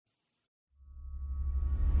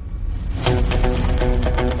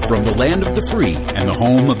From the land of the free and the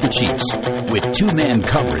home of the Chiefs, with two-man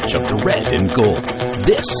coverage of the red and gold,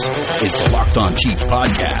 this is the Locked On Chiefs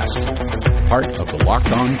podcast, part of the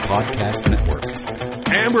Locked On Podcast Network.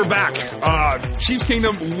 And we're back. Chiefs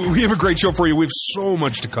Kingdom, we have a great show for you. We have so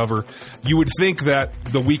much to cover. You would think that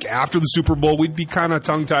the week after the Super Bowl, we'd be kind of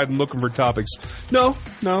tongue-tied and looking for topics. No,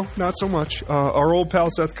 not so much. Our old pal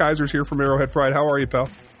Seth Kaiser's here from Arrowhead Pride. How are you, pal?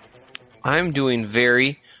 I'm doing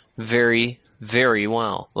very, very, very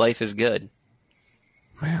well. Life is good.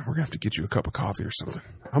 Man, we're going to have to get you a cup of coffee or something.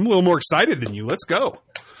 I'm a little more excited than you. Let's go.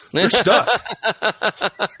 You're stuck.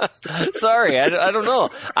 Sorry, I don't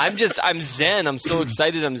know. I'm zen. I'm so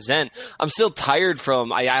excited I'm zen. I'm still tired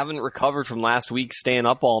I haven't recovered from last week staying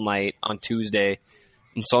up all night on Tuesday.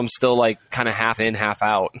 And so I'm still like kind of half in, half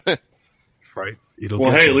out. Right.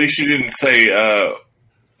 Well, hey, at least you didn't say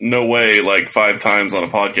no way like 5 times on a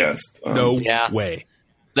podcast. No way.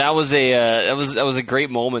 That was a great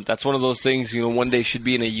moment. That's one of those things, one day should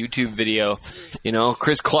be in a YouTube video.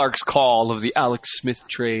 Chris Clark's call of the Alex Smith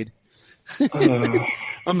trade. I'm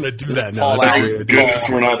going to do that now. Thank goodness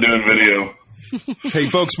we're not doing video. Hey,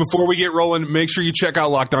 folks, before we get rolling, make sure you check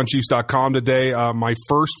out LockedOnChiefs.com today. My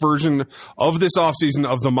first version of this offseason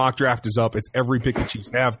of the mock draft is up. It's every pick the Chiefs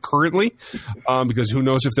have currently, because who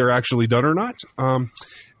knows if they're actually done or not.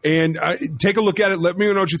 And take a look at it. Let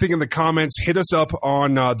me know what you think in the comments. Hit us up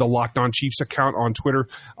on the Locked On Chiefs account on Twitter.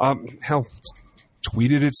 Hell,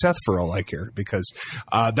 tweet it at Seth for all I care, because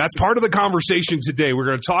that's part of the conversation today. We're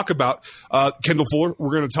going to talk about Kendall Fuller.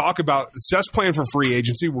 We're going to talk about Seth's plan for free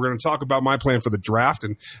agency. We're going to talk about my plan for the draft,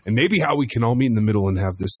 and maybe how we can all meet in the middle and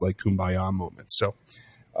have this like kumbaya moment. So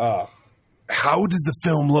how does the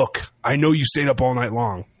film look? I know you stayed up all night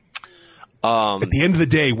long. At the end of the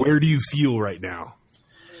day, where do you feel right now?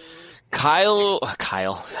 Kyle. Take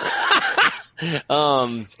me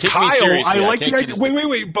seriously. I like the idea.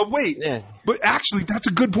 Wait. Yeah. But actually, that's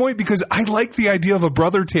a good point, because I like the idea of a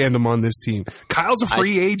brother tandem on this team. Kyle's a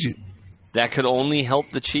free agent. That could only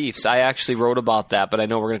help the Chiefs. I actually wrote about that, but I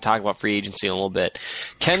know we're going to talk about free agency in a little bit.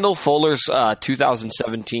 Kendall Fuller's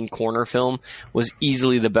 2017 corner film was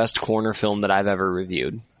easily the best corner film that I've ever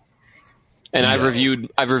reviewed. And I've reviewed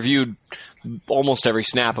almost every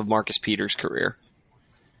snap of Marcus Peters' career.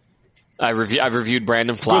 I've reviewed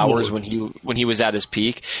Brandon Flowers when he was at his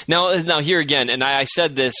peak. Now here again, and I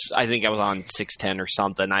said this, I think I was on 610 or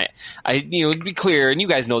something. To be clear, and you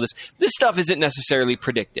guys know this stuff isn't necessarily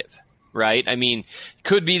predictive, right? I mean, it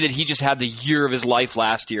could be that he just had the year of his life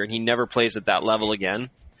last year and he never plays at that level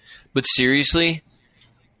again. But seriously,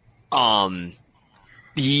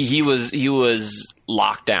 he was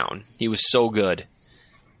locked down. He was so good.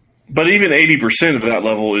 But even 80% of that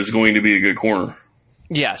level is going to be a good corner.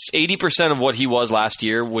 Yes, 80% of what he was last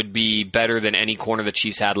year would be better than any corner the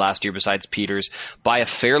Chiefs had last year besides Peters by a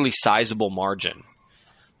fairly sizable margin.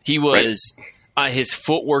 He was his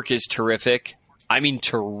footwork is terrific. I mean,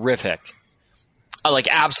 terrific.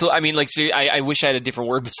 Absolutely. I mean, I wish I had a different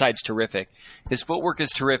word besides terrific. His footwork is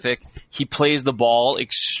terrific. He plays the ball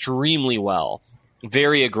extremely well.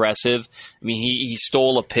 Very aggressive. I mean, he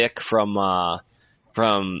stole a pick from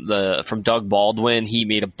Doug Baldwin. He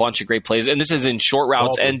made a bunch of great plays, and this is in short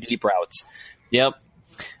routes and deep routes. Yep.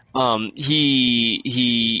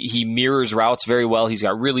 He mirrors routes very well. He's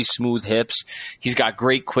got really smooth hips. He's got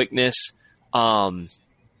great quickness.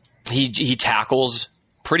 He tackles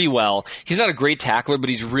pretty well. He's not a great tackler, but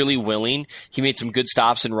he's really willing. He made some good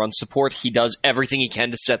stops in run support. He does everything he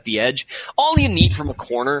can to set the edge. All you need from a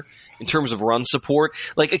corner in terms of run support,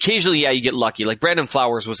 like occasionally, you get lucky. Like Brandon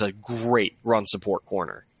Flowers was a great run support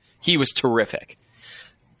corner. He was terrific.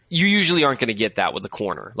 You usually aren't going to get that with a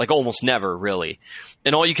corner, like almost never, really.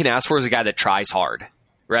 And all you can ask for is a guy that tries hard,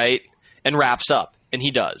 right? And wraps up, and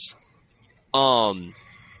he does.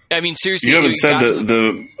 I mean, seriously. You haven't said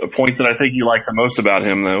the point that I think you like the most about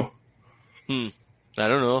him, though. I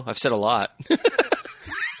don't know. I've said a lot.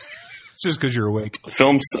 It's just because you're awake.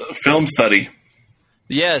 Film study.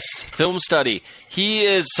 Yes, film study. He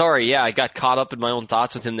is, I got caught up in my own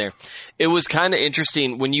thoughts with him there. It was kind of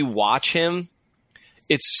interesting. When you watch him,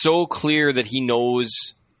 it's so clear that he knows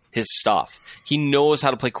his stuff. He knows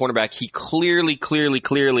how to play cornerback. He clearly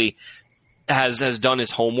has done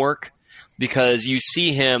his homework, because you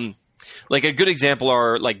see him, like a good example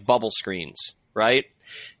are like bubble screens, right?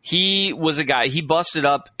 He was a guy, he busted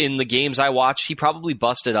up in the games I watched. He probably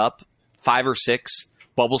busted up 5 or 6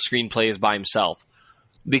 bubble screen plays by himself,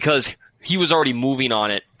 because he was already moving on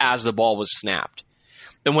it as the ball was snapped.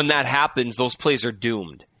 And when that happens, those plays are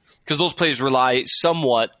doomed, because those plays rely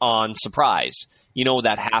somewhat on surprise.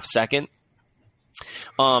 That half second.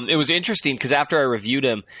 It was interesting because after I reviewed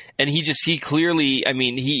him, and he clearly, I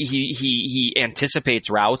mean, he anticipates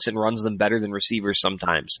routes and runs them better than receivers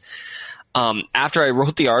sometimes. After I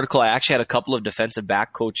wrote the article, I actually had a couple of defensive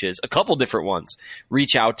back coaches, a couple different ones,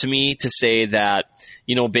 reach out to me to say that,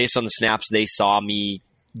 based on the snaps they saw me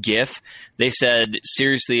GIF, they said,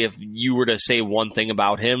 seriously, if you were to say one thing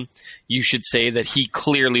about him, you should say that he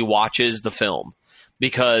clearly watches the film,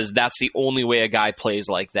 because that's the only way a guy plays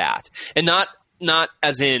like that. And not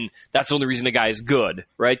as in that's the only reason a guy is good,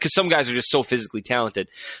 right? Because some guys are just so physically talented.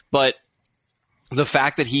 But the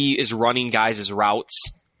fact that he is running guys' routes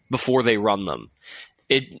before they run them.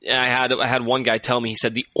 I had one guy tell me, he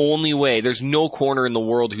said the only way, there's no corner in the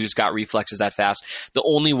world who's got reflexes that fast. The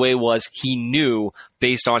only way was he knew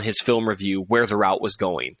based on his film review where the route was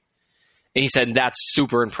going. And he said that's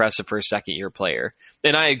super impressive for a second-year player.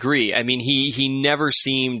 And I agree. I mean, he never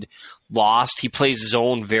seemed lost. He plays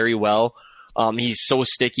zone very well. He's so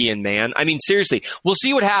sticky in man. I mean, seriously, we'll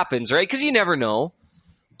see what happens, right? Because you never know.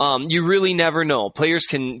 You really never know. Players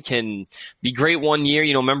can be great one year.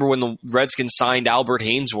 Remember when the Redskins signed Albert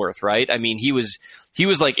Hainsworth, right? I mean, he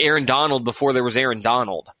was like Aaron Donald before there was Aaron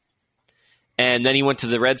Donald. And then he went to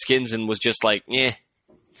the Redskins and was just like, eh.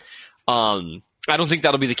 I don't think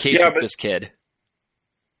that'll be the case with this kid.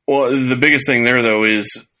 Well, the biggest thing there, though,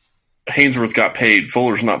 is Hainsworth got paid.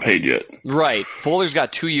 Fuller's not paid yet. Right. Fuller's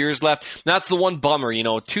got 2 years left. That's the one bummer,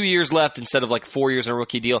 2 years left instead of like 4 years in a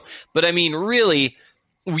rookie deal. But, I mean, really,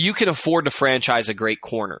 you can afford to franchise a great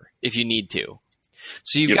corner if you need to.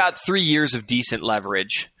 So you've got 3 years of decent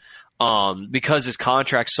leverage. Because his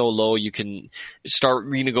contract's so low, you can start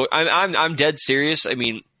renegotiating. I'm dead serious. I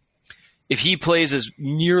mean, if he plays as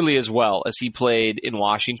nearly as well as he played in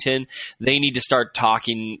Washington, they need to start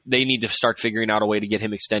talking. They need to start figuring out a way to get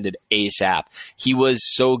him extended ASAP. He was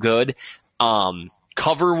so good.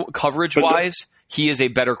 Coverage-wise, he is a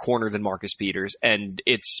better corner than Marcus Peters, and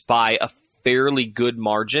it's by a fairly good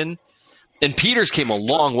margin. And Peters came a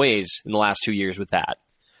long ways in the last 2 years with that.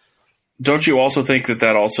 Don't you also think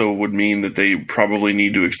that also would mean that they probably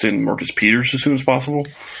need to extend Marcus Peters as soon as possible?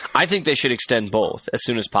 I think they should extend both as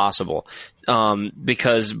soon as possible,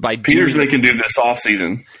 because by Peters they can do this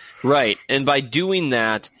offseason. Right, and by doing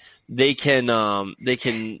that, they can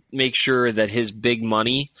make sure that his big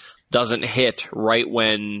money doesn't hit right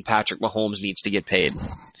when Patrick Mahomes needs to get paid.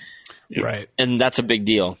 Right, and that's a big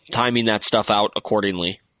deal. Timing that stuff out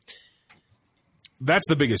accordingly. That's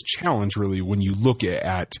the biggest challenge, really, when you look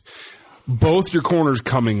at both your corners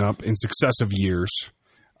coming up in successive years.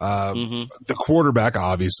 The quarterback,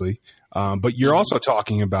 obviously, but you're also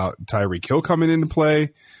talking about Tyreek Hill coming into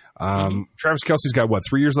play. Travis Kelce's got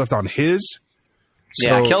 3 years left on his.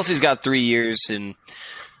 So, Kelce's got 3 years, and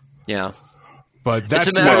but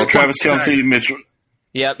that's Travis Kelce,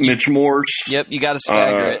 Mitch Morse. Yep, you got to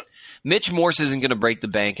stagger it. Mitch Morse isn't going to break the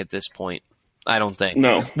bank at this point. I don't think.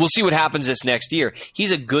 No. We'll see what happens this next year.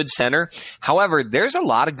 He's a good center. However, there's a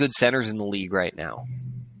lot of good centers in the league right now.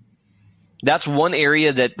 That's one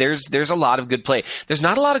area that there's a lot of good play. There's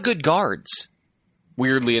not a lot of good guards,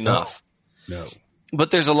 weirdly enough. No.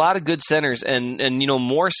 But there's a lot of good centers. And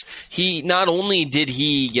Morse, he not only did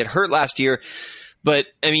he get hurt last year, but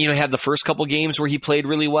he had the first couple games where he played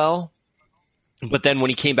really well. But then when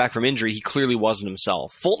he came back from injury, he clearly wasn't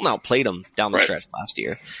himself. Fulton outplayed him down the stretch last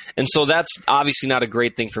year. And so that's obviously not a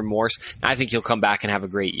great thing for Morse. I think he'll come back and have a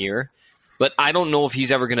great year. But I don't know if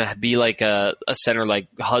he's ever going to be like a center like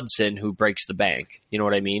Hudson who breaks the bank. You know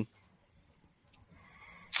what I mean?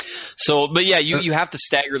 So, but yeah, you have to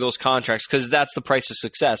stagger those contracts because that's the price of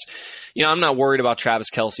success. I'm not worried about Travis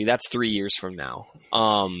Kelce. That's 3 years from now.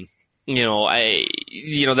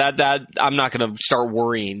 That I'm not going to start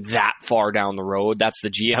worrying that far down the road. That's the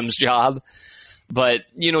GM's job. But,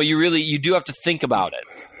 you do have to think about it.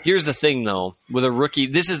 Here's the thing, though. With a rookie,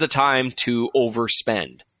 this is the time to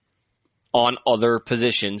overspend on other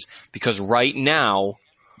positions because right now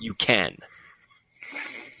you can.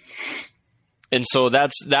 And so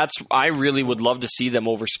that's I really would love to see them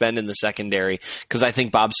overspend in the secondary because I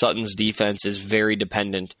think Bob Sutton's defense is very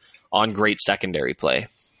dependent on great secondary play.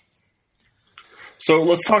 So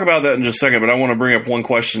let's talk about that in just a second, but I want to bring up one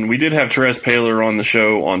question. We did have Therese Paylor on the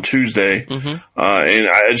show on Tuesday, and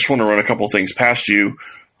I just want to run a couple of things past you.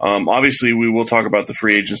 Obviously, we will talk about the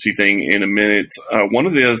free agency thing in a minute. One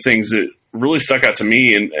of the other things that really stuck out to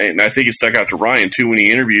me, and I think it stuck out to Ryan too when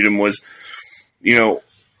he interviewed him, was,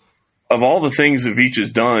 of all the things that Veach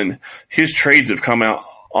has done, his trades have come out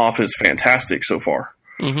off as fantastic so far.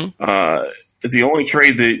 The only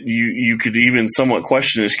trade that you could even somewhat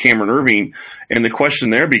question is Cameron Irving. And the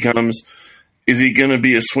question there becomes, is he going to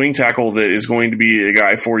be a swing tackle that is going to be a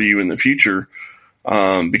guy for you in the future?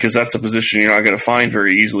 because that's a position you're not going to find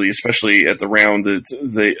very easily, especially at the round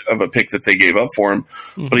of a pick that they gave up for him.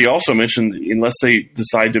 Mm-hmm. But he also mentioned unless they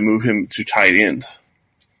decide to move him to tight end.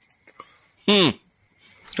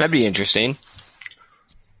 That'd be interesting.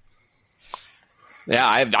 Yeah,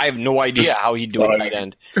 I have no idea how he'd do a tight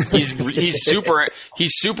end. He's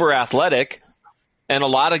super athletic, and a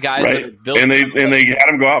lot of guys that are built. And they had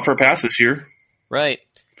him go out for a pass this year. Right.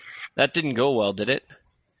 That didn't go well, did it?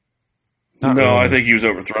 No, I think he was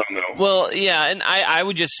overthrown though. Well, yeah, and I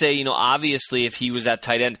would just say, obviously, if he was at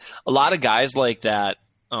tight end, a lot of guys like that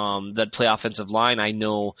that play offensive line, I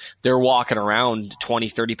know they're walking around 20,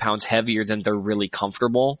 30 pounds heavier than they're really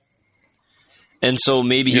comfortable. And so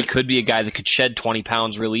maybe he could be a guy that could shed 20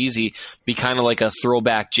 pounds real easy, be kind of like a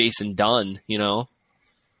throwback Jason Dunn,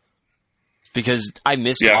 because I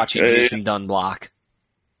miss watching Jason Dunn block.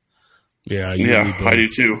 Yeah, I do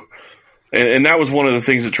too. And that was one of the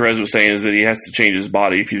things that Terez was saying, is that he has to change his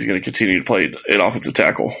body if he's going to continue to play at offensive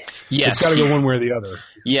tackle. Yes. It's got to go one way or the other.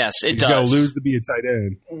 Yes, it does. He's got to lose to be a tight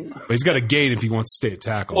end. But he's got to gain if he wants to stay at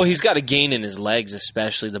tackle. Well, he's got to gain in his legs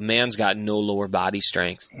especially. The man's got no lower body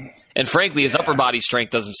strength. And frankly, his upper body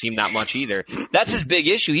strength doesn't seem that much either. That's his big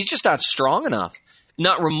issue. He's just not strong enough.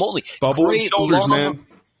 Not remotely. Bubble and shoulders, man.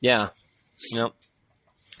 Yeah. Yep.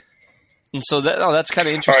 And so that's kind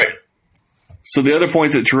of interesting. All right. So the other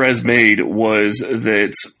point that Terez made was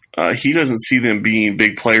that he doesn't see them being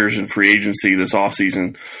big players in free agency this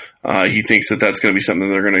offseason. He thinks that that's going to be something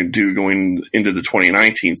they're going to do going into the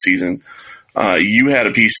 2019 season. You had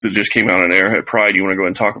a piece that just came out on Arrowhead Pride. You want to go ahead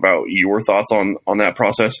and talk about your thoughts on that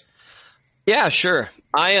process? Yeah, sure.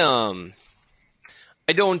 I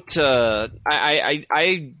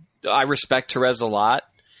respect Terez a lot,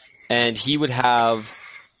 and he would have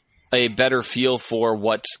a better feel for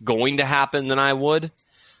what's going to happen than I would.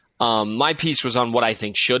 My piece was on what I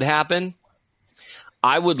think should happen.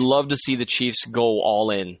 I would love to see the Chiefs go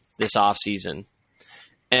all in this offseason.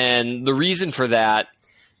 And the reason for that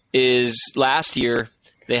is last year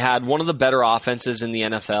they had one of the better offenses in the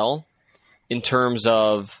NFL in terms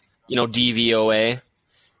of, DVOA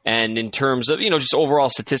and in terms of, just overall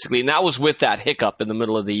statistically. And that was with that hiccup in the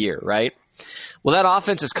middle of the year, right? Well, that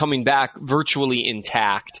offense is coming back virtually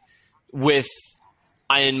intact with,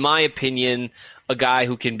 in my opinion, a guy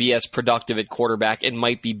who can be as productive at quarterback and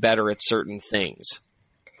might be better at certain things.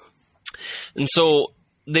 And so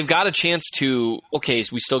they've got a chance to, so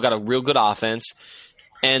we still got a real good offense,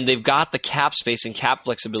 and they've got the cap space and cap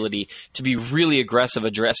flexibility to be really aggressive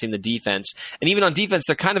addressing the defense. And even on defense,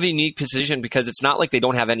 they're kind of in a unique position because it's not like they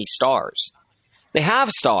don't have any stars. They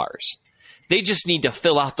have stars. They just need to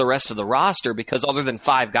fill out the rest of the roster because other than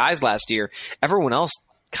 5 guys last year, everyone else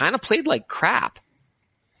kind of played like crap.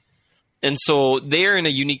 And so they're in a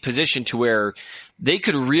unique position to where they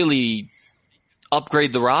could really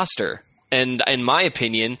upgrade the roster and, in my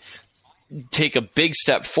opinion, take a big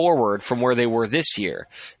step forward from where they were this year.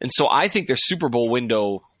 And so I think their Super Bowl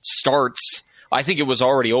window starts. I think it was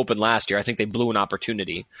already open last year. I think they blew an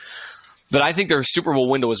opportunity. But I think their Super Bowl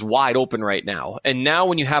window is wide open right now. And now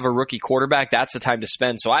when you have a rookie quarterback, that's the time to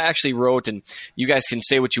spend. So I actually wrote, and you guys can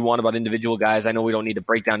say what you want about individual guys. I know we don't need to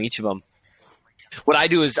break down each of them. What I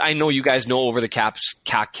do is I know you guys know over the cap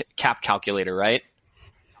calculator, right?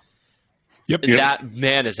 Yep. That,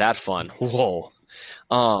 man, is that fun. Whoa.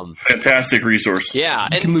 Fantastic resource. Yeah.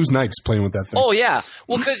 You can lose nights playing with that thing. Oh, yeah.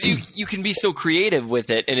 Well, because you can be so creative with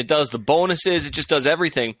it, and it does the bonuses. It just does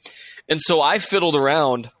everything. And so I fiddled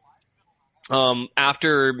around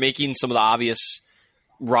after making some of the obvious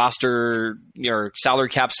roster or salary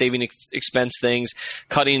cap saving expense things,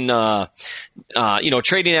 cutting,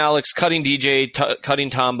 trading Alex, cutting DJ, cutting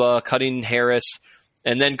Tamba, cutting Harris,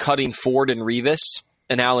 and then cutting Ford and Revis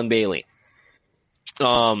and Allen Bailey.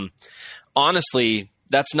 Honestly,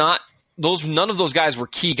 none of those guys were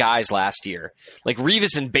key guys last year. Like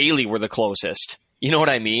Revis and Bailey were the closest. You know what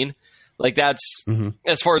I mean? Like that's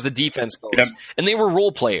as far as the defense goes. Yep. And they were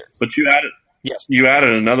role players. But you added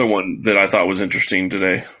another one that I thought was interesting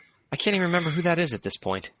today. I can't even remember who that is at this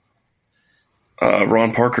point.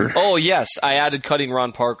 Ron Parker. Oh, yes. I added cutting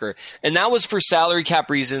Ron Parker. And that was for salary cap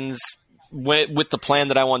reasons with the plan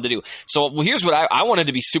that I wanted to do. So here's what I wanted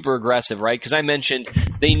to be super aggressive, right? Because I mentioned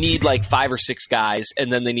they need like 5 or 6 guys,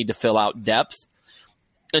 and then they need to fill out depth.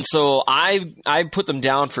 And so I put them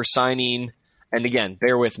down for signing, and again,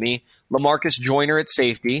 bear with me, LaMarcus Joyner at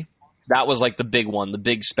safety. That was like the big one, the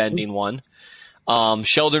big spending one.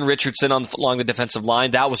 Sheldon Richardson along the defensive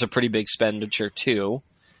line. That was a pretty big expenditure too.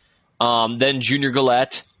 Then Junior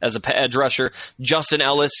Gillette as a edge rusher, Justin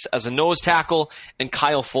Ellis as a nose tackle, and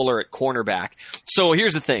Kyle Fuller at cornerback. So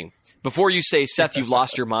here's the thing. Before you say, Seth, you've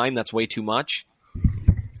lost your mind, that's way too much.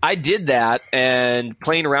 I did that and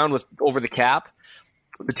playing around with over the cap.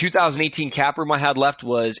 The 2018 cap room I had left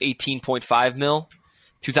was 18.5 mil.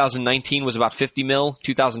 2019 was about 50 mil.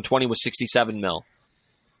 2020 was 67 mil.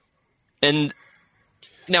 And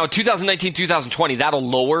now 2019, 2020, that'll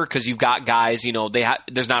lower because you've got guys,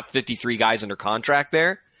 there's not 53 guys under contract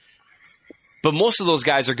there. But most of those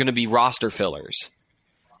guys are going to be roster fillers.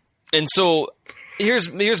 And so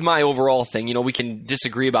here's my overall thing. We can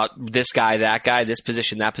disagree about this guy, that guy, this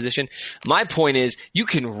position, that position. My point is you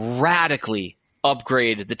can radically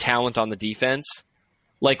upgrade the talent on the defense,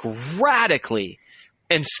 like radically,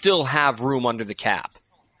 and still have room under the cap.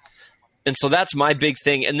 And so that's my big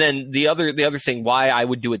thing. And then the other thing why I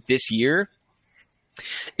would do it this year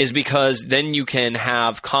is because then you can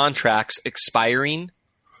have contracts expiring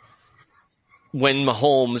when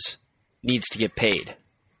Mahomes needs to get paid.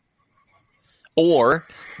 Or,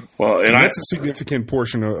 and that's a significant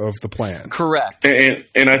portion of the plan. Correct.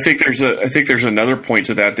 And I think there's another point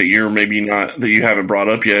to that you're maybe not, that you haven't brought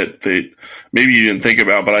up yet, that maybe you didn't think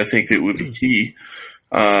about, but I think that would be key,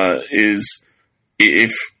 is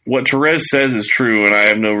if what Terez says is true, and I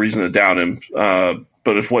have no reason to doubt him,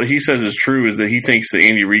 but if what he says is true is that he thinks that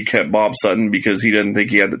Andy Reid kept Bob Sutton because he didn't think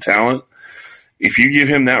he had the talent. If you give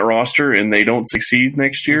him that roster and they don't succeed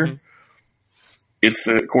next year, it's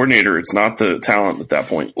the coordinator. It's not the talent at that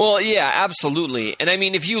point. Well, yeah, absolutely. And I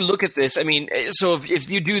mean, if you look at this, so if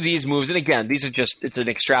you do these moves, and again, these are it's an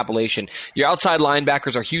extrapolation. Your outside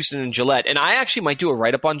linebackers are Houston and Gillette. And I actually might do a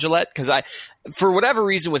write-up on Gillette because for whatever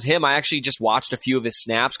reason with him, I actually just watched a few of his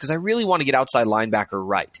snaps because I really want to get outside linebacker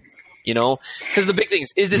right. Because the big thing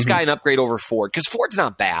is this guy an upgrade over Ford? Because Ford's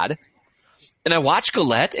not bad. And I watched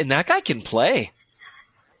Gillette, and that guy can play.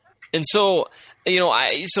 And so,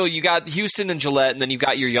 so you got Houston and Gillette, and then you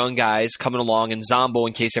got your young guys coming along, and Zombo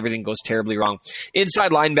in case everything goes terribly wrong.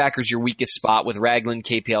 Inside linebackers, your weakest spot with Ragland,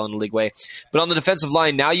 KPL, and Ligwe. But on the defensive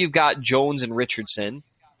line, now you've got Jones and Richardson,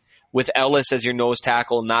 with Ellis as your nose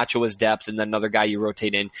tackle, Nacho as depth, and then another guy you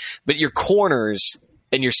rotate in. But your corners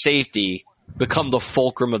and your safety become the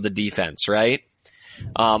fulcrum of the defense, right?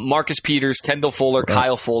 Marcus Peters, Kendall Fuller,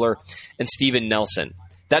 Kyle Fuller, and Steven Nelson.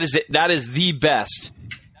 That is the best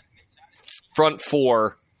front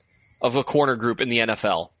four of a corner group in the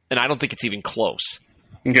NFL, and I don't think it's even close.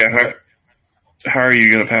 Okay, how are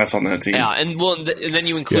you going to pass on that team? Yeah, and then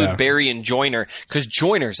you include Barry and Joyner, because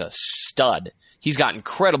Joyner's a stud. He's got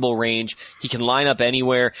incredible range. He can line up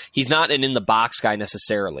anywhere. He's not an in-the-box guy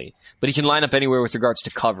necessarily, but he can line up anywhere with regards to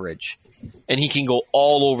coverage, and he can go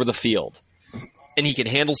all over the field. And he can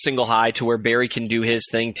handle single high to where Barry can do his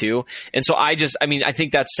thing too. And so I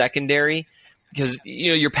think that's secondary because,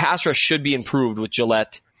 your pass rush should be improved with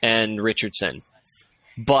Gillette and Richardson.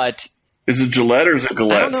 But is it Gillette or is it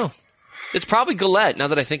Gillette? I don't know. It's probably Gillette now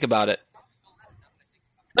that I think about it.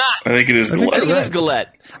 I think it is Gillette. I think it is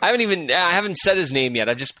Gillette. I haven't said his name yet.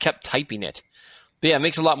 I just kept typing it. But yeah, it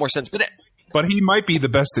makes a lot more sense. But he might be the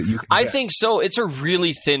best that you can I get. think so. It's a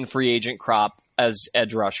really thin free agent crop as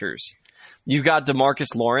edge rushers. You've got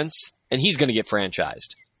DeMarcus Lawrence, and he's going to get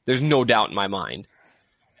franchised. There's no doubt in my mind.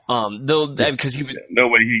 Because he was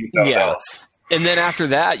nobody he can else. And then after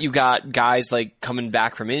that, you got guys like coming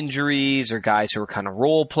back from injuries, or guys who are kind of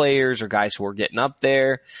role players, or guys who are getting up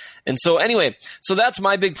there. And so anyway, that's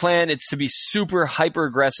my big plan. It's to be super hyper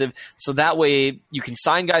aggressive, so that way you can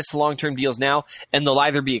sign guys to long-term deals now, and they'll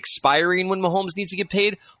either be expiring when Mahomes needs to get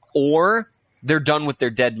paid, or they're done with their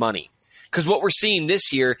dead money. Because what we're seeing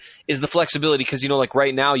this year is the flexibility. Because, like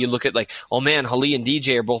right now you look at oh man, Halil and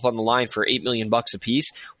DJ are both on the line for $8 million a piece.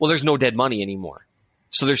 Well, there's no dead money anymore.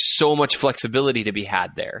 So there's so much flexibility to be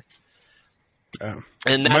had there.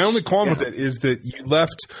 And my only qualm with it is that you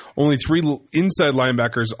left only 3 inside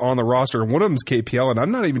linebackers on the roster, and one of them is KPL, and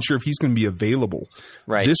I'm not even sure if he's going to be available.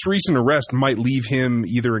 Right. This recent arrest might leave him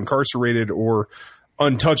either incarcerated or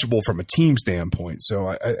untouchable from a team standpoint. So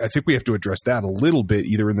I think we have to address that a little bit,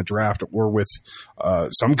 either in the draft or with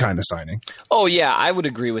some kind of signing. Oh yeah, I would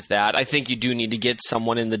agree with that. I think you do need to get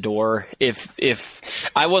someone in the door. If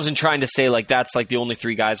I wasn't trying to say that's the only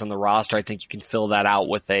 3 guys on the roster, I think you can fill that out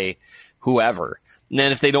with a whoever. And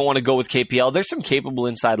then if they don't want to go with KPL, there's some capable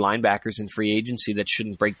inside linebackers in free agency that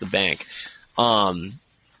shouldn't break the bank. And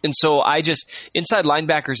so inside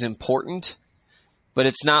linebacker is important, but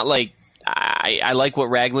it's not like I like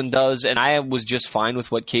what Ragland does, and I was just fine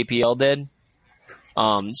with what KPL did.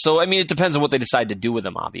 It depends on what they decide to do with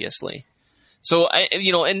them, obviously. So,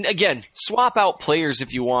 and again, swap out players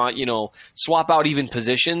if you want, swap out even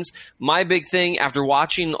positions. My big thing, after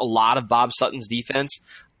watching a lot of Bob Sutton's defense,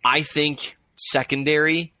 I think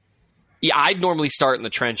secondary, I'd normally start in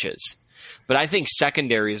the trenches. But I think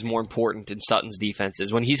secondary is more important in Sutton's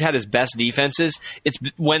defenses. When he's had his best defenses, it's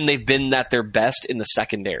when they've been at their best in the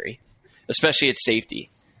secondary, especially at safety.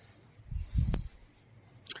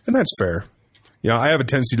 And that's fair. Yeah, I have a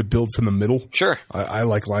tendency to build from the middle. Sure. I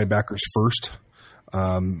like linebackers first,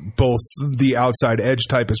 both the outside edge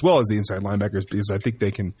type as well as the inside linebackers, because I think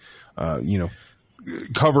they can,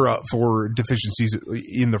 cover up for deficiencies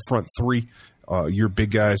in the front three. Your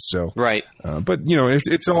big guys, so right. But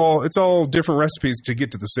it's all different recipes to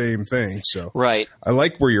get to the same thing. So right. I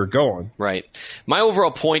like where you're going. Right. My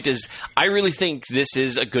overall point is I really think this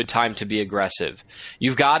is a good time to be aggressive.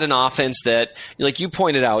 You've got an offense that, like you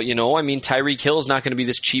pointed out, Tyreek Hill is not going to be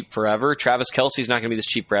this cheap forever. Travis Kelce is not going to be this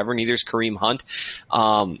cheap forever. Neither is Kareem Hunt.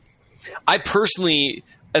 I personally,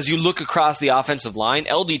 as you look across the offensive line,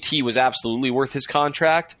 LDT was absolutely worth his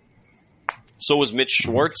contract. So was Mitch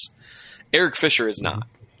Schwartz. Eric Fisher is not.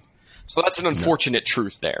 So that's an unfortunate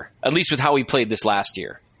truth there, at least with how he played this last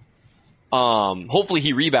year. Hopefully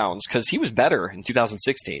he rebounds because he was better in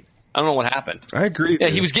 2016. I don't know what happened. I agree. Yeah,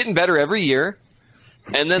 he was getting better every year.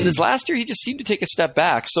 And then this last year, he just seemed to take a step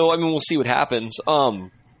back. So, we'll see what happens.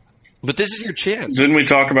 But this is your chance. Didn't we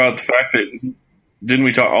talk about the fact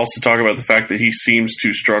that also talk about the fact that he seems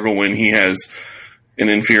to struggle when he has an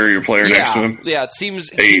inferior player next to him? Yeah, it seems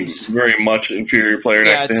very much inferior player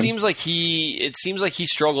next to him. It seems like he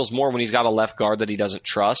struggles more when he's got a left guard that he doesn't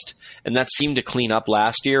trust, and that seemed to clean up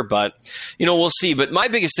last year. But we'll see. But my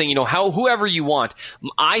biggest thing, whoever you want,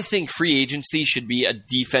 I think free agency should be a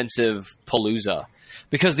defensive palooza.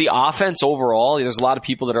 Because the offense overall, there's a lot of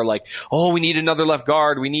people that are like, oh, we need another left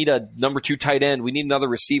guard. We need a number 2 tight end. We need another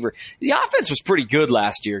receiver. The offense was pretty good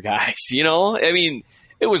last year, guys. It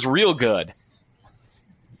was real good.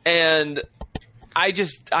 And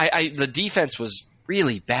the defense was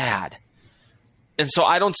really bad. And so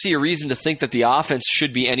I don't see a reason to think that the offense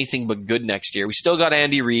should be anything but good next year. We still got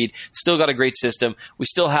Andy Reid, still got a great system. We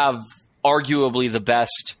still have arguably the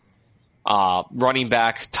best running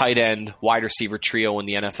back, tight end, wide receiver trio in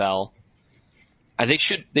the NFL. They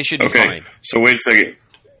should be fine. So wait a second.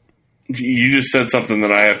 You just said something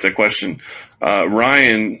that I have to question.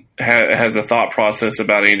 Ryan has a thought process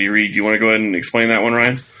about Andy Reid. You want to go ahead and explain that one,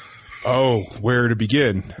 Ryan? Oh, where to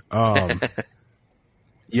begin? Yeah,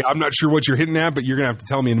 I'm not sure what you're hitting at, but you're going to have to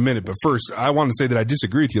tell me in a minute. But first, I want to say that I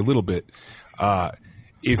disagree with you a little bit.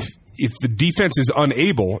 If the defense is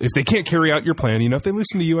unable, if they can't carry out your plan, if they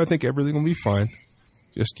listen to you, I think everything will be fine.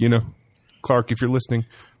 Just, Clark, if you're listening,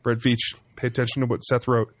 Brett Veach, pay attention to what Seth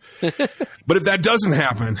wrote. But if that doesn't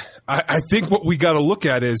happen, I think what we got to look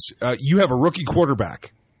at is you have a rookie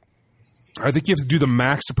quarterback. I think you have to do the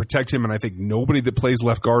max to protect him, and I think nobody that plays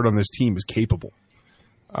left guard on this team is capable.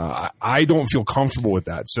 I don't feel comfortable with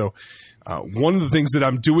that. So one of the things that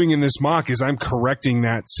I'm doing in this mock is I'm correcting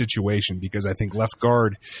that situation because I think left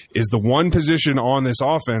guard is the one position on this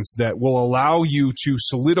offense that will allow you to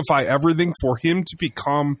solidify everything for him to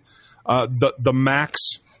become the max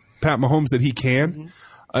Pat Mahomes that he can.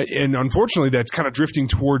 And unfortunately, that's kind of drifting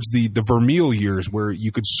towards the Vermeil years where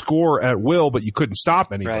you could score at will, but you couldn't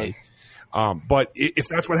stop anybody. Right. But if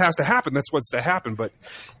that's what has to happen, that's what's to happen. But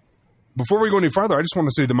before we go any farther, I just want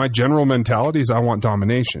to say that my general mentality is I want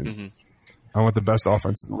domination. Mm-hmm. I want the best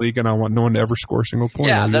offense in the league, and I want no one to ever score a single point.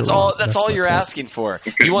 Yeah, that's all you're asking for.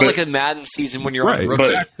 You want like a Madden season when you're on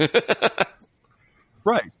rookie.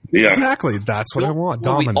 Right. Yeah. Exactly. That's what I want.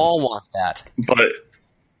 Dominance. We all want that. But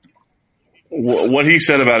what he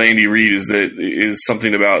said about Andy Reid is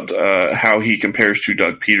something about how he compares to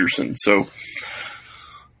Doug Peterson. So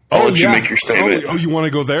I'll let you make your statement. Oh, you want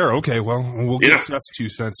to go there? Okay, well, we'll get Seth's 2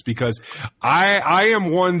 cents because I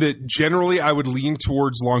am one that generally I would lean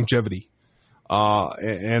towards longevity.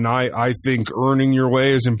 And I think earning your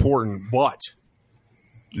way is important. But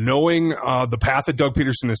knowing the path that Doug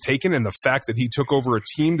Peterson has taken and the fact that he took over a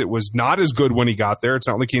team that was not as good when he got there, it's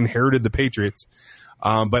not like he inherited the Patriots.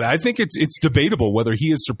 But I think it's debatable whether he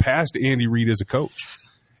has surpassed Andy Reid as a coach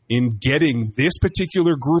in getting this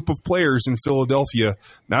particular group of players in Philadelphia,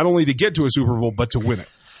 not only to get to a Super Bowl, but to win it.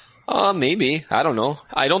 Maybe. I don't know.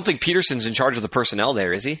 I don't think Peterson's in charge of the personnel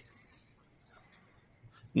there, is he?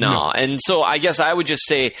 No. And so I guess I would just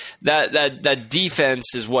say that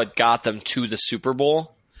defense is what got them to the Super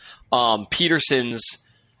Bowl. Peterson's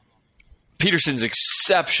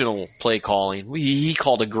exceptional play calling, he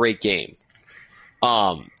called a great game,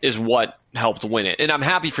 is what helped win it. And I'm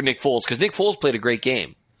happy for Nick Foles because Nick Foles played a great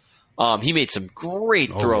game. He made some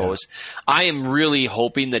great throws. Yeah. I am really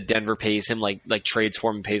hoping that Denver pays him like trades for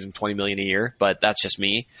him and pays him $20 million a year, but that's just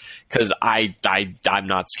me because I'm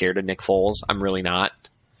not scared of Nick Foles. I'm really not.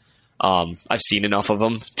 I've seen enough of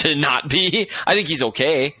him to not be. I think he's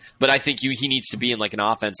okay, but I think he needs to be in like an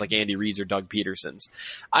offense like Andy Reid's or Doug Peterson's.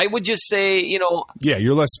 I would just say, yeah,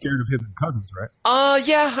 you're less scared of him than Cousins, right?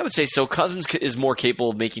 Yeah, I would say so. Cousins is more capable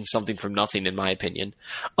of making something from nothing, in my opinion.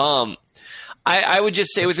 I would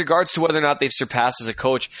just say with regards to whether or not they've surpassed as a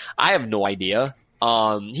coach, I have no idea.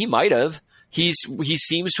 He might have. He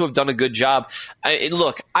seems to have done a good job.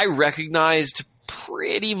 Look, I recognized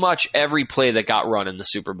pretty much every play that got run in the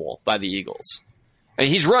Super Bowl by the Eagles. And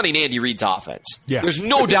he's running Andy Reid's offense. Yeah. There's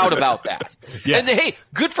no doubt about that. Yeah. And hey,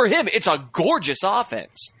 good for him. It's a gorgeous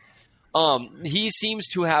offense. He seems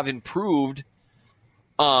to have improved.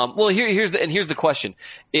 Well, here's the question.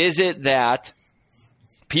 Is it that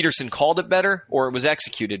Peterson called it better or it was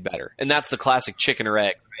executed better? And that's the classic chicken or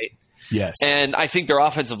egg, right? Yes. And I think their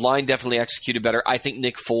offensive line definitely executed better. I think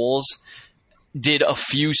Nick Foles did a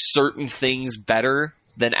few certain things better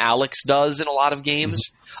than Alex does in a lot of games.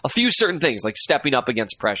 Mm-hmm. A few certain things, like stepping up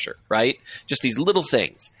against pressure, right? Just these little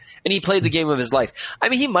things. And he played the game of his life. I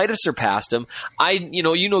mean, he might have surpassed him.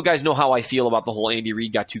 Guys know how I feel about the whole Andy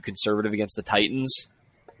Reid got too conservative against the Titans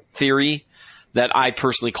theory that I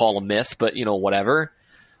personally call a myth, but, whatever.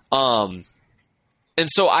 And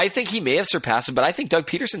so I think he may have surpassed him, but I think Doug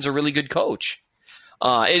Peterson's a really good coach.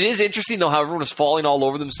 It is interesting, though, how everyone was falling all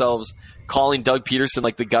over themselves calling Doug Peterson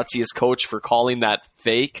like the gutsiest coach for calling that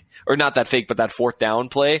fake, or not that fake, but that fourth down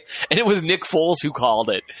play. And it was Nick Foles who called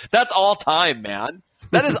it. That's all time, man.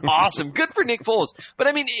 That is awesome. Good for Nick Foles. But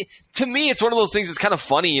I mean, to me, it's one of those things that's kind of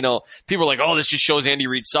funny. People are like, oh, this just shows Andy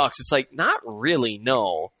Reid sucks. It's like, not really,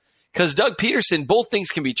 no. Because Doug Peterson, both things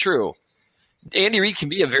can be true. Andy Reid can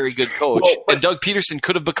be a very good coach, and Doug Peterson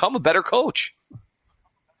could have become a better coach.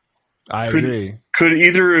 I agree. Could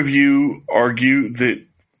either of you argue that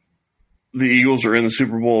the Eagles are in the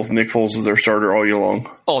Super Bowl if Nick Foles is their starter all year long?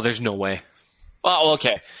 Oh, there's no way. Oh,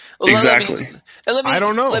 okay. Well, exactly. I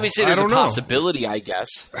don't know. Let me say there's a possibility, I guess.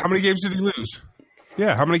 How many games did he lose?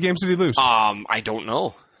 Yeah, how many games did he lose? I don't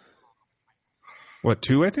know. What,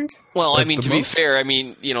 2, I think? Well, to be fair,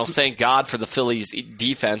 thank God for the Phillies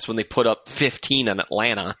defense when they put up 15 on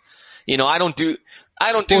Atlanta. I don't do.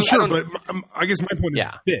 Well, sure, but I guess my point is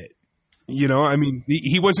fit.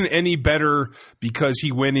 He wasn't any better because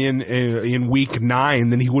he went in week 9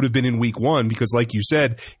 than he would have been in week 1 because, like you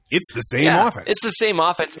said, it's the same offense. It's the same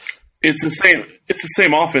offense. It's the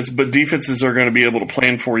same offense, but defenses are going to be able to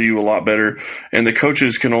plan for you a lot better, and the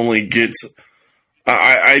coaches can only get.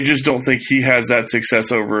 I just don't think he has that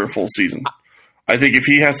success over a full season. I think if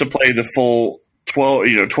he has to play the full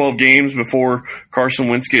 12 games before Carson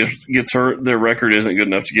Wentz gets hurt, their record isn't good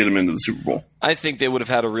enough to get him into the Super Bowl. I think they would have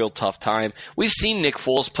had a real tough time. We've seen Nick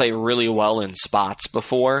Foles play really well in spots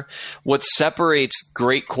before. What separates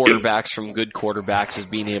great quarterbacks from good quarterbacks is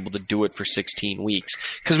being able to do it for 16 weeks.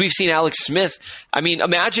 Because we've seen Alex Smith.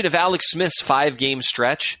 Imagine if Alex Smith's 5-game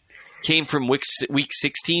stretch came from week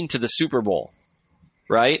 16 to the Super Bowl,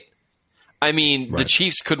 right? The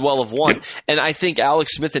Chiefs could well have won. Yep. And I think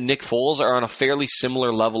Alex Smith and Nick Foles are on a fairly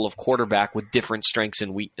similar level of quarterback with different strengths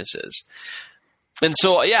and weaknesses. And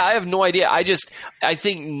so, I have no idea. I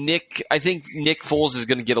think Nick Foles is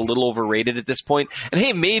going to get a little overrated at this point. And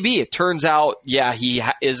hey, maybe it turns out, he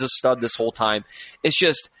is a stud this whole time. It's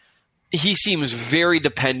just, he seems very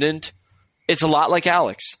dependent. It's a lot like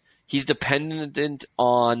Alex. He's dependent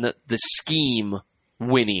on the scheme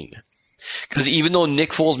winning. Because even though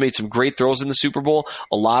Nick Foles made some great throws in the Super Bowl,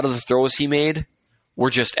 a lot of the throws he made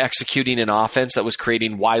were just executing an offense that was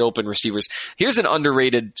creating wide open receivers. Here's an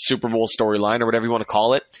underrated Super Bowl storyline, or whatever you want to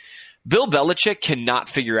call it. Bill Belichick cannot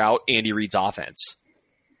figure out Andy Reid's offense.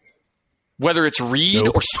 Whether it's Reid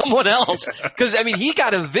or someone else. Because, he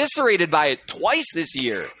got eviscerated by it twice this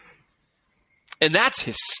year. And that's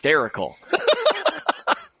hysterical.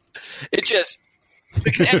 It just...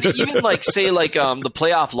 And even the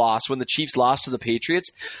playoff loss when the Chiefs lost to the Patriots,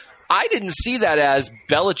 I didn't see that as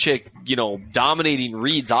Belichick, dominating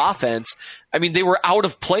Reid's offense. They were out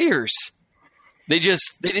of players. They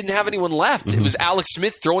didn't have anyone left. Mm-hmm. It was Alex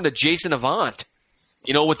Smith throwing to Jason Avant,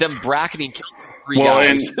 with them bracketing 3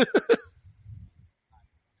 guys.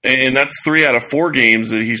 And that's 3 out of 4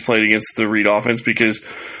 games that he's played against the Reid offense because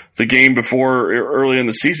the game before, early in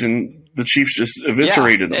the season, the Chiefs just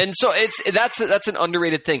eviscerated them. And so that's an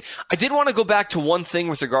underrated thing. I did want to go back to one thing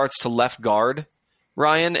with regards to left guard,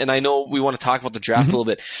 Ryan, and I know we want to talk about the draft a little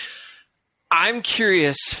bit. I'm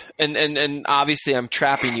curious, and obviously I'm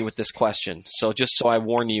trapping you with this question, so just so I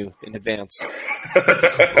warn you in advance.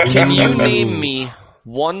 Can you name me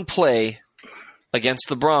one play against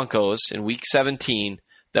the Broncos in Week 17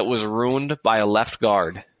 that was ruined by a left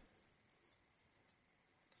guard?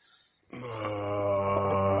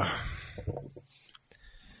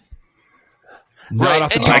 Not off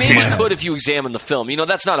the and top you of my maybe head. could if you examine the film.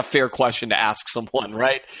 That's not a fair question to ask someone,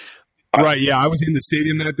 right? Right, yeah, I was in the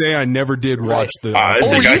stadium that day. I never did watch the. I Oh,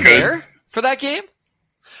 were think I you could. there for that game?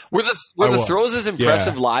 Were the was. throws as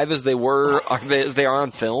impressive live as they are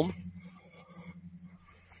on film?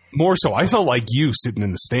 More so, I felt like you sitting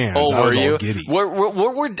in the stands. Oh, I was were you? all giddy. What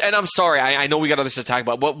were, and I'm sorry, I know we got others to talk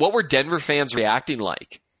about. What were Denver fans reacting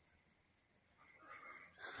like?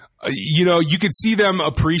 You could see them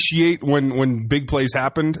appreciate when big plays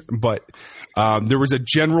happened, but there was a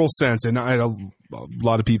general sense, and I had a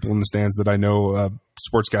lot of people in the stands that I know,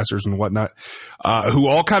 sportscasters and whatnot, who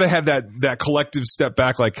all kind of had that collective step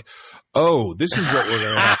back, like, oh, this is what we're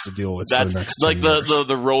going to have to deal with for the next 10 like years.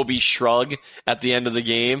 the Roby shrug at the end of the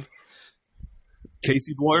game.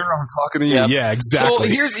 Casey Boyer, I'm talking to you. Yep. Yeah, exactly.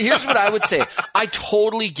 So here's what I would say. I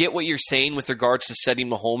totally get what you're saying with regards to setting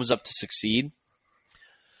Mahomes up to succeed.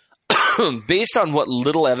 Based on what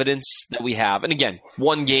little evidence that we have, and again,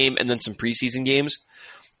 one game and then some preseason games,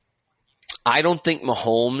 I don't think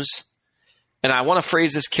Mahomes, and I want to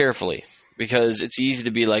phrase this carefully because it's easy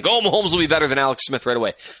to be like, oh, Mahomes will be better than Alex Smith right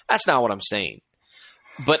away. That's not what I'm saying.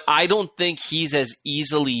 But I don't think he's as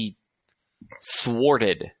easily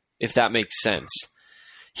thwarted, if that makes sense.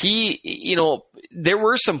 There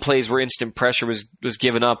were some plays where instant pressure was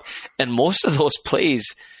given up, and most of those plays,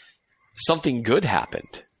 something good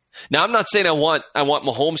happened. Now, I'm not saying I want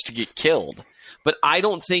Mahomes to get killed, but I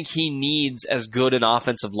don't think he needs as good an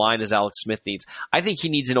offensive line as Alex Smith needs. I think he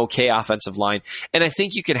needs an okay offensive line, and I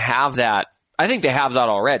think you can have that. I think they have that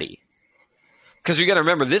already. Because you got to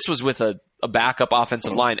remember, this was with a backup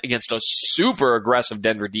offensive line against a super aggressive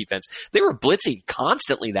Denver defense. They were blitzing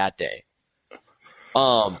constantly that day.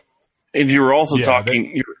 And you were also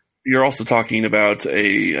talking. You're also talking about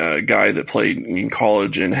a guy that played in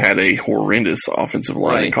college and had a horrendous offensive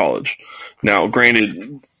line in college. Now,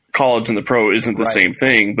 granted, college and the pro isn't the same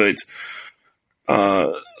thing, but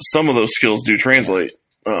some of those skills do translate.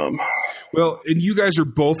 Well, and you guys are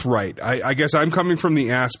both right. I guess I'm coming from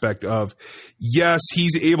the aspect of, yes,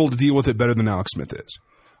 he's able to deal with it better than Alex Smith is.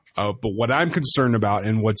 But what I'm concerned about,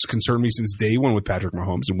 and what's concerned me since day one with Patrick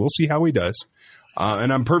Mahomes, and we'll see how he does,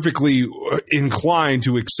 and I'm perfectly inclined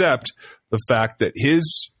to accept the fact that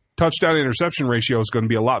his touchdown-interception ratio is going to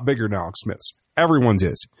be a lot bigger than Alex Smith's. Everyone's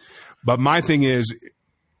is. But my thing is,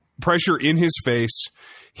 pressure in his face,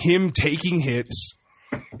 him taking hits,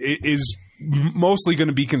 is mostly going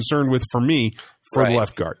to be concerned with, for me, for the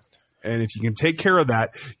left guard. And if you can take care of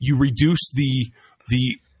that, you reduce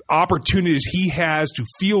the opportunities he has to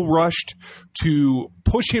feel rushed, to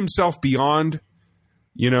push himself beyond,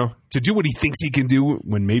 to do what he thinks he can do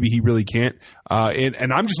when maybe he really can't.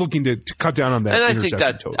 And I'm just looking to cut down on that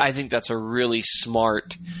interception total. I think that's a really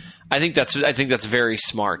smart. I think that's very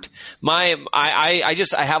smart. I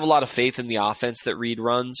have a lot of faith in the offense that Reed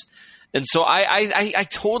runs, and so I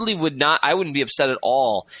totally would not. I wouldn't be upset at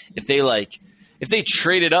all if they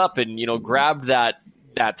traded up and grabbed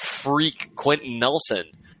that freak Quentin Nelson.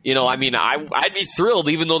 I'd be thrilled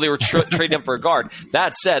even though they were trading him for a guard.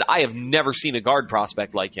 That said, I have never seen a guard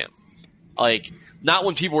prospect like him. Not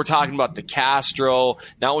when people were talking about DeCastro,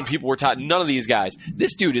 not when people were talking, none of these guys.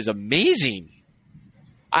 This dude is amazing.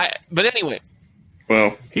 But anyway.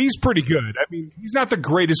 Well, he's pretty good. I mean, he's not the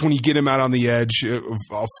greatest when you get him out on the edge,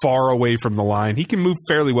 far away from the line. He can move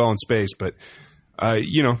fairly well in space, but there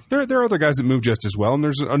are other guys that move just as well, and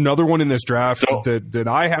there's another one in this draft that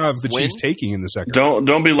I have the Chiefs taking in the second round.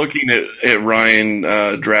 Don't be looking at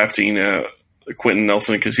Ryan drafting Quentin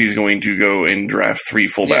Nelson because he's going to go and draft 3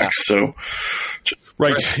 fullbacks. So,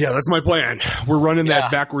 yeah, that's my plan. We're running that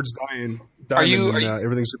backwards diamond.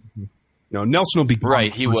 Everything's no Nelson will be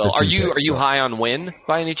right. He will. Are you high on Wynn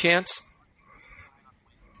by any chance?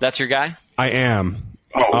 That's your guy. I am.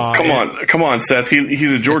 Oh, come on, Seth.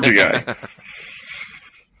 He's a Georgia guy.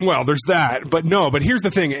 Well, there's that, but here's the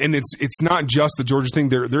thing, and it's not just the Georgia thing.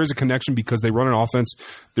 There is a connection because they run an offense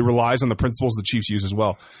that relies on the principles the Chiefs use as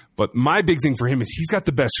well. But my big thing for him is he's got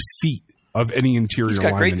the best feet of any interior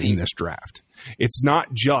lineman in this draft. It's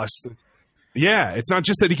not just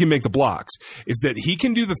that he can make the blocks. It's that he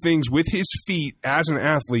can do the things with his feet as an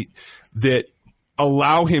athlete that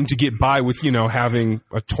allow him to get by with having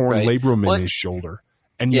a torn labrum in his shoulder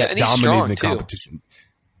and yet dominating the competition.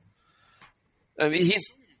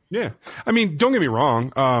 I mean, don't get me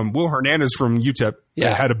wrong. Will Hernandez from UTEP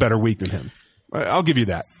had a better week than him. I'll give you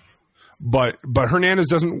that. But Hernandez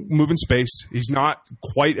doesn't move in space. He's not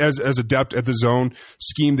quite as adept at the zone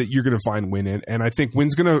scheme that you're going to find Wynn in. And I think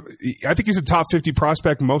Wynn's I think he's a top 50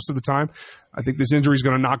 prospect most of the time. I think this injury is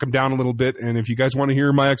going to knock him down a little bit. And if you guys want to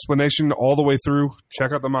hear my explanation all the way through,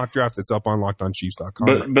 check out the mock draft that's up on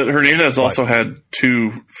LockedOnChiefs.com. But Hernandez also had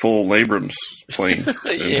 2 full labrums playing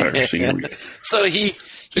the entire senior week. So he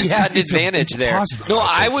had an advantage there. No,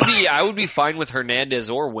 I would be fine with Hernandez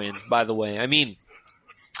or Wynn, by the way. I mean,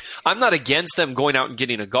 I'm not against them going out and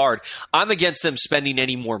getting a guard. I'm against them spending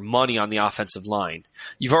any more money on the offensive line.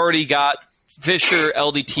 You've already got Fisher,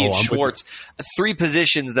 LDT, and Schwartz, 3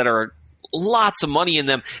 positions that are lots of money in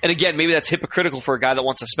them. And again, maybe that's hypocritical for a guy that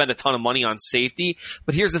wants to spend a ton of money on safety.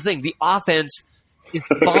 But here's the thing. The offense is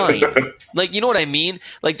fine. Like, you know what I mean?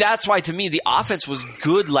 Like, that's why, to me, the offense was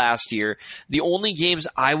good last year. The only games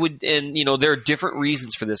I would – and, you know, there are different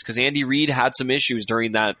reasons for this because Andy Reid had some issues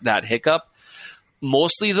during that hiccup.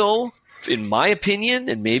 Mostly, though, in my opinion,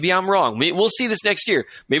 and maybe I'm wrong, we'll see this next year.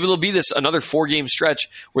 Maybe there'll be another 4-game stretch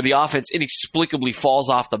where the offense inexplicably falls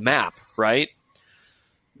off the map, right?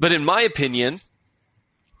 But in my opinion,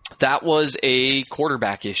 that was a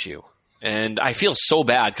quarterback issue. And I feel so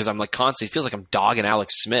bad because I'm like constantly, it feels like I'm dogging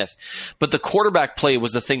Alex Smith. But the quarterback play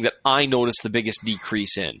was the thing that I noticed the biggest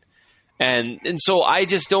decrease in. And so I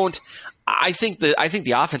just don't – I think the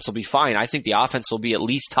offense will be fine. I think the offense will be at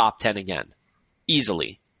least top 10 again,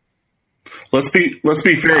 easily. Let's be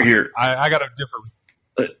fair here. I got a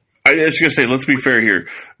different – I was going to say, let's be fair here.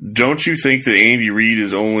 Don't you think that Andy Reid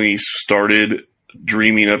has only started –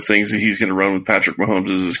 dreaming up things that he's going to run with Patrick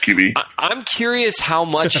Mahomes as his QB? I'm curious how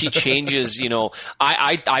much he changes. You know,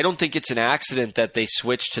 I don't think it's an accident that they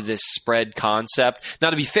switched to this spread concept. Now,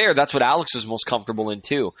 to be fair, that's what Alex was most comfortable in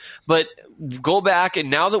too. But go back, and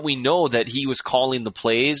now that we know that he was calling the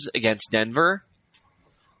plays against Denver,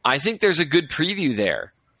 I think there's a good preview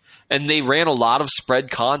there. And they ran a lot of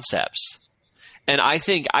spread concepts. And I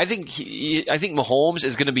think Mahomes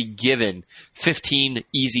is going to be given 15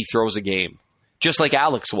 easy throws a game, just like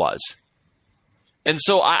Alex was. And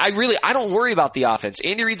so I don't worry about the offense.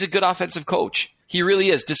 Andy Reid's a good offensive coach. He really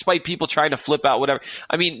is, despite people trying to flip out whatever.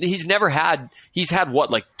 I mean, he's had what,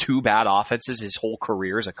 like 2 bad offenses his whole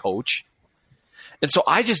career as a coach? And so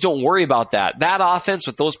I just don't worry about that. That offense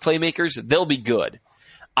with those playmakers, they'll be good.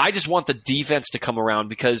 I just want the defense to come around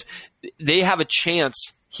because they have a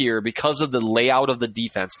chance here because of the layout of the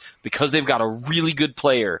defense, because they've got a really good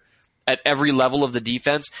player at every level of the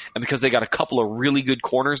defense, and because they got a couple of really good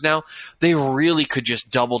corners now, they really could just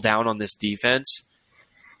double down on this defense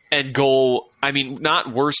and go, I mean,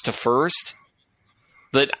 not worst to first,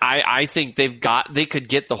 but I think they could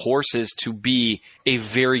get the horses to be a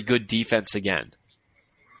very good defense again.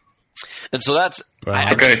 And so that's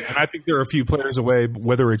okay. And I think there are a few players away,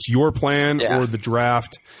 whether it's your plan or the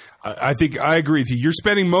draft. I think I agree with you. You're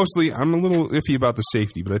spending mostly – I'm a little iffy about the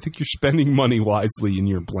safety, but I think you're spending money wisely in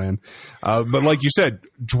your plan. But like you said,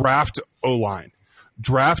 draft O-line.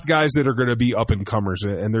 Draft guys that are going to be up-and-comers.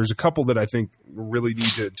 And there's a couple that I think really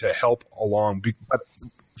need to help along. But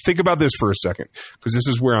think about this for a second, because this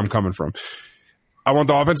is where I'm coming from. I want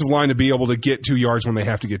the offensive line to be able to get 2 yards when they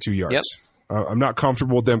have to get 2 yards. Yep. I'm not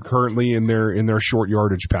comfortable with them currently in their short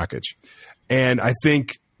yardage package. And I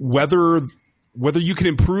think whether you can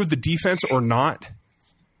improve the defense or not,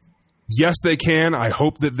 yes, they can. I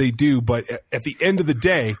hope that they do. But at the end of the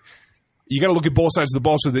day, you got to look at both sides of the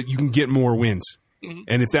ball so that you can get more wins. Mm-hmm.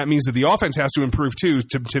 And if that means that the offense has to improve too,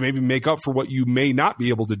 to maybe make up for what you may not be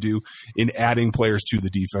able to do in adding players to the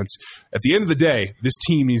defense, at the end of the day, this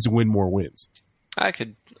team needs to win more wins.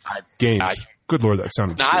 Games. Good Lord, that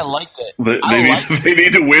sounded stupid. I liked it. They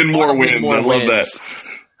need to win more wins. I love that.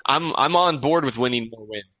 I'm on board with winning more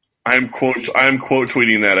wins. I'm quote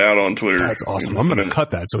tweeting that out on Twitter. That's awesome. I'm going to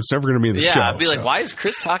cut that, so it's never going to be in the show. Yeah, I'd be like, why is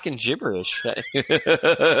Chris talking gibberish? But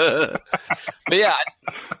yeah,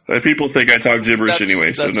 people think I talk gibberish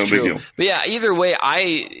anyway, so no big deal. But yeah, either way,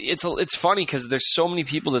 it's funny because there's so many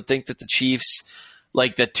people that think that the Chiefs,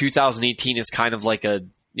 like that 2018 is kind of like a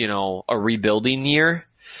rebuilding year,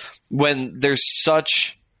 when there's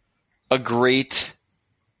such a great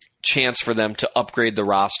chance for them to upgrade the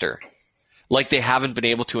roster. Like they haven't been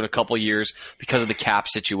able to in a couple of years because of the cap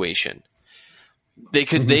situation. They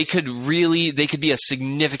could be a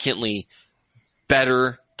significantly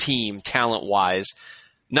better team talent-wise.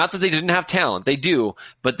 Not that they didn't have talent. They do,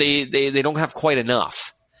 but they don't have quite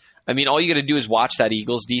enough. I mean, all you got to do is watch that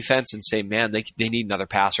Eagles defense and say, man, they need another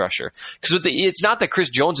pass rusher. Because it's not that Chris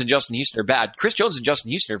Jones and Justin Houston are bad. Chris Jones and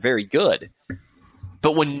Justin Houston are very good.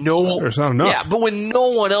 But when there's not enough. Yeah, but when no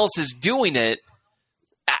one else is doing it,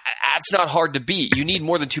 at That's not hard to beat. You need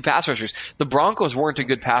more than 2 pass rushers. The Broncos weren't a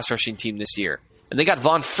good pass rushing team this year, and they got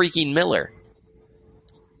Von freaking Miller.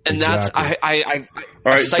 And Exactly. that's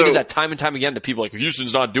I cited that time and time again to people like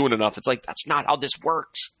Houston's not doing enough. It's like that's not how this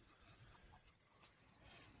works.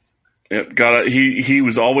 Yep, he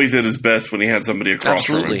was always at his best when he had somebody across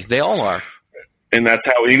from him. Absolutely, they all are. And that's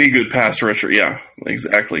how any good pass rusher, yeah,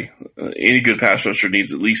 exactly. Any good pass rusher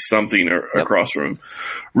needs at least something across from him.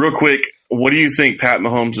 Real quick, what do you think Pat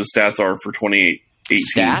Mahomes' stats are for 2018?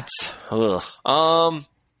 Stats? Ugh.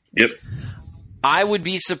 Yep. I would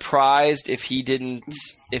be surprised if he didn't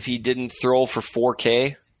throw for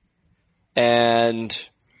 4K and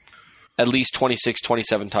at least 26,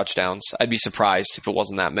 27 touchdowns. I'd be surprised if it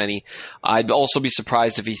wasn't that many. I'd also be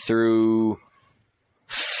surprised if he threw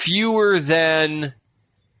fewer than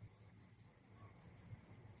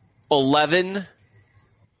 11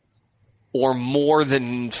 or more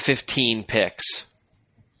than 15 picks.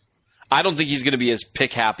 I don't think he's going to be as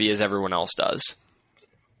pick happy as everyone else does.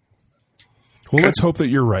 Well, let's hope that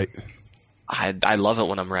you're right. I love it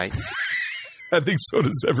when I'm right. I think so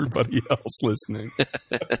does everybody else listening.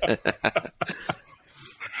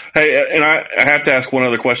 Hey, and I have to ask one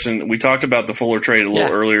other question. We talked about the Fuller trade a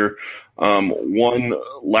little earlier. One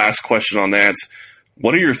last question on that.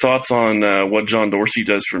 What are your thoughts on what John Dorsey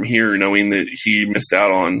does from here, knowing that he missed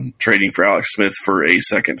out on trading for Alex Smith for a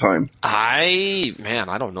second time? I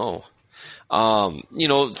don't know.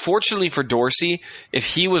 Fortunately for Dorsey, if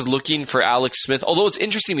he was looking for Alex Smith, although it's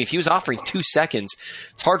interesting to me, if he was offering 2 seconds,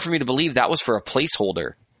 it's hard for me to believe that was for a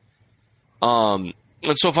placeholder. And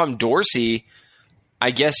so if I'm Dorsey, I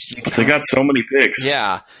guess they got so many picks.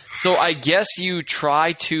 Yeah. So I guess you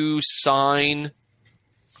try to sign.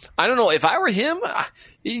 I don't know. If I were him,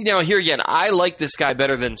 here again, I like this guy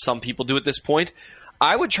better than some people do at this point.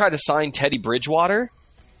 I would try to sign Teddy Bridgewater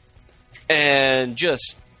and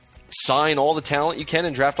just sign all the talent you can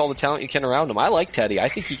and draft all the talent you can around him. I like Teddy. I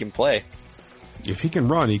think he can play. If he can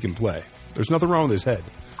run, he can play. There's nothing wrong with his head.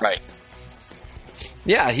 Right.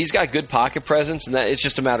 Yeah, he's got good pocket presence, and it's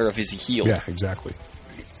just a matter of is he healed. Yeah, exactly.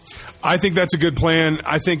 I think that's a good plan.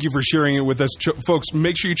 I thank you for sharing it with us. Folks,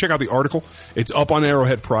 make sure you check out the article. It's up on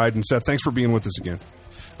Arrowhead Pride. And Seth, thanks for being with us again.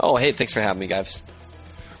 Oh, hey, thanks for having me, guys.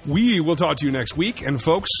 We will talk to you next week. And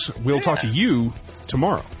folks, we'll talk to you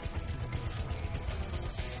tomorrow.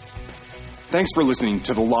 Thanks for listening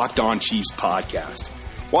to the Locked On Chiefs podcast.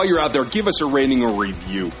 While you're out there, give us a rating or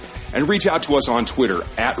review. And reach out to us on Twitter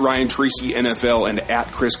at Ryan Tracy NFL and at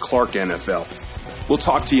Chris Clark NFL. We'll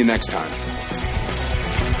talk to you next time.